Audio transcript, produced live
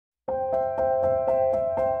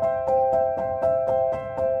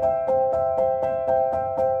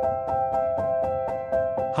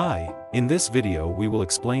In this video we will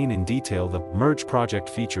explain in detail the Merge Project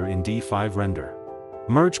feature in D5 Render.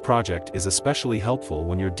 Merge Project is especially helpful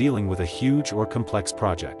when you're dealing with a huge or complex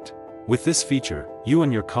project. With this feature, you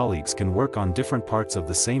and your colleagues can work on different parts of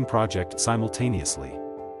the same project simultaneously,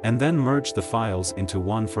 and then merge the files into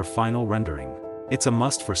one for final rendering. It's a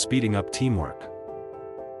must for speeding up teamwork.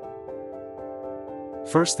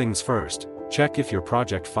 First things first, check if your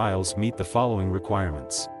project files meet the following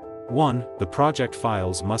requirements. 1. The project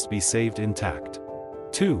files must be saved intact.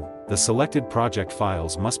 2. The selected project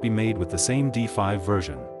files must be made with the same D5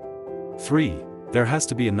 version. 3. There has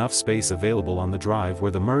to be enough space available on the drive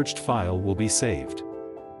where the merged file will be saved.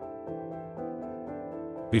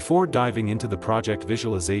 Before diving into the project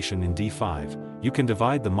visualization in D5, you can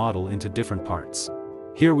divide the model into different parts.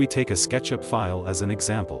 Here we take a SketchUp file as an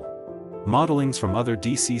example. Modelings from other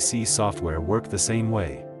DCC software work the same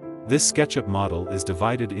way. This SketchUp model is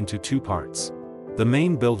divided into two parts: the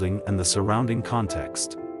main building and the surrounding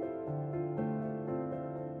context.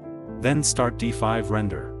 Then start D5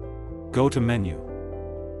 Render. Go to Menu,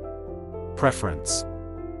 Preference,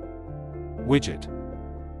 Widget.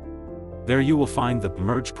 There you will find the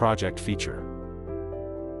Merge Project feature.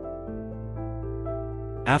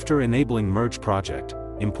 After enabling Merge Project,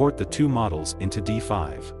 import the two models into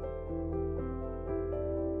D5.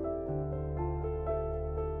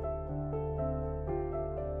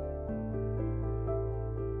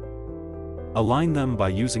 Align them by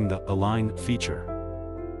using the Align feature.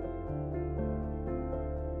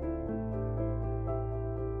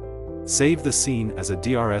 Save the scene as a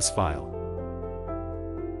DRS file.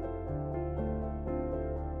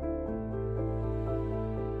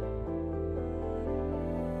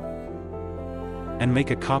 And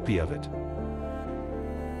make a copy of it.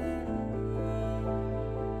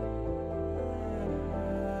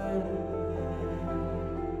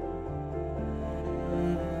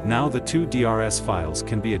 Now the two DRS files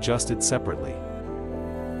can be adjusted separately.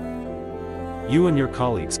 You and your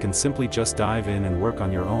colleagues can simply just dive in and work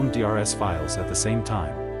on your own DRS files at the same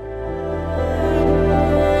time.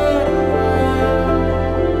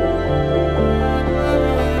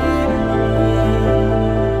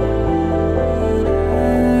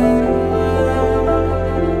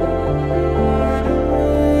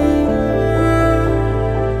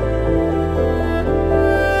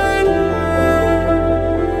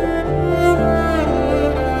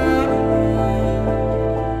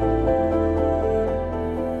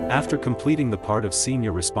 After completing the part of scene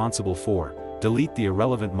you're responsible for, delete the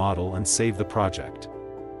irrelevant model and save the project.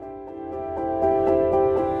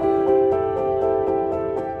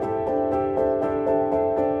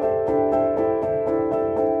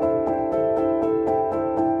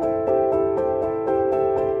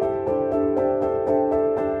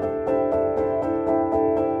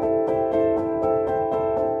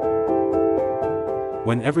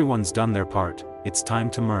 When everyone's done their part, it's time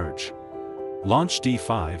to merge. Launch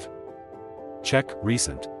D5. Check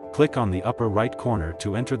Recent. Click on the upper right corner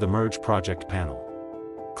to enter the Merge Project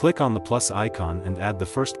panel. Click on the plus icon and add the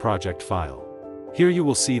first project file. Here you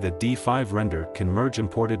will see that D5 Render can merge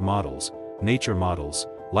imported models, nature models,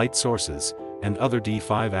 light sources, and other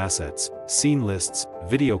D5 assets, scene lists,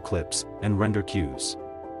 video clips, and render queues.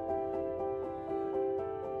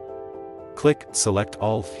 Click Select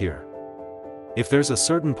All here. If there's a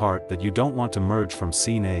certain part that you don't want to merge from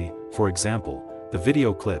Scene A, for example, the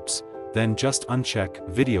video clips, then just uncheck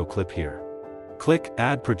Video Clip here. Click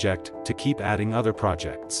Add Project to keep adding other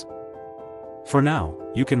projects. For now,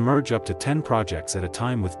 you can merge up to 10 projects at a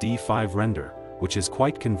time with D5 Render, which is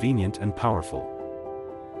quite convenient and powerful.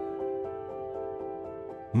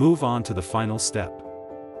 Move on to the final step.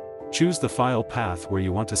 Choose the file path where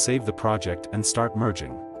you want to save the project and start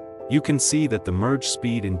merging. You can see that the merge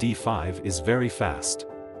speed in D5 is very fast.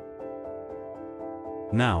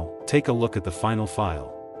 Now, take a look at the final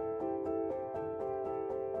file.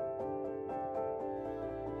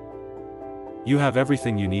 You have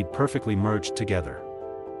everything you need perfectly merged together.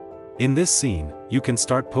 In this scene, you can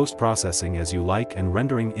start post-processing as you like and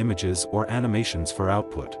rendering images or animations for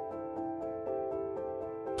output.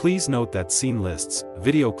 Please note that scene lists,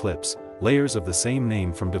 video clips, layers of the same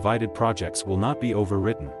name from divided projects will not be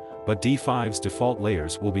overwritten, but D5's default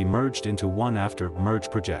layers will be merged into one after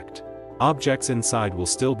Merge Project. Objects inside will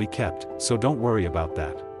still be kept, so don't worry about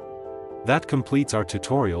that. That completes our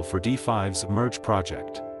tutorial for D5's Merge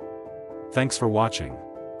Project. Thanks for watching.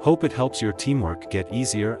 Hope it helps your teamwork get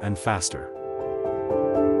easier and faster.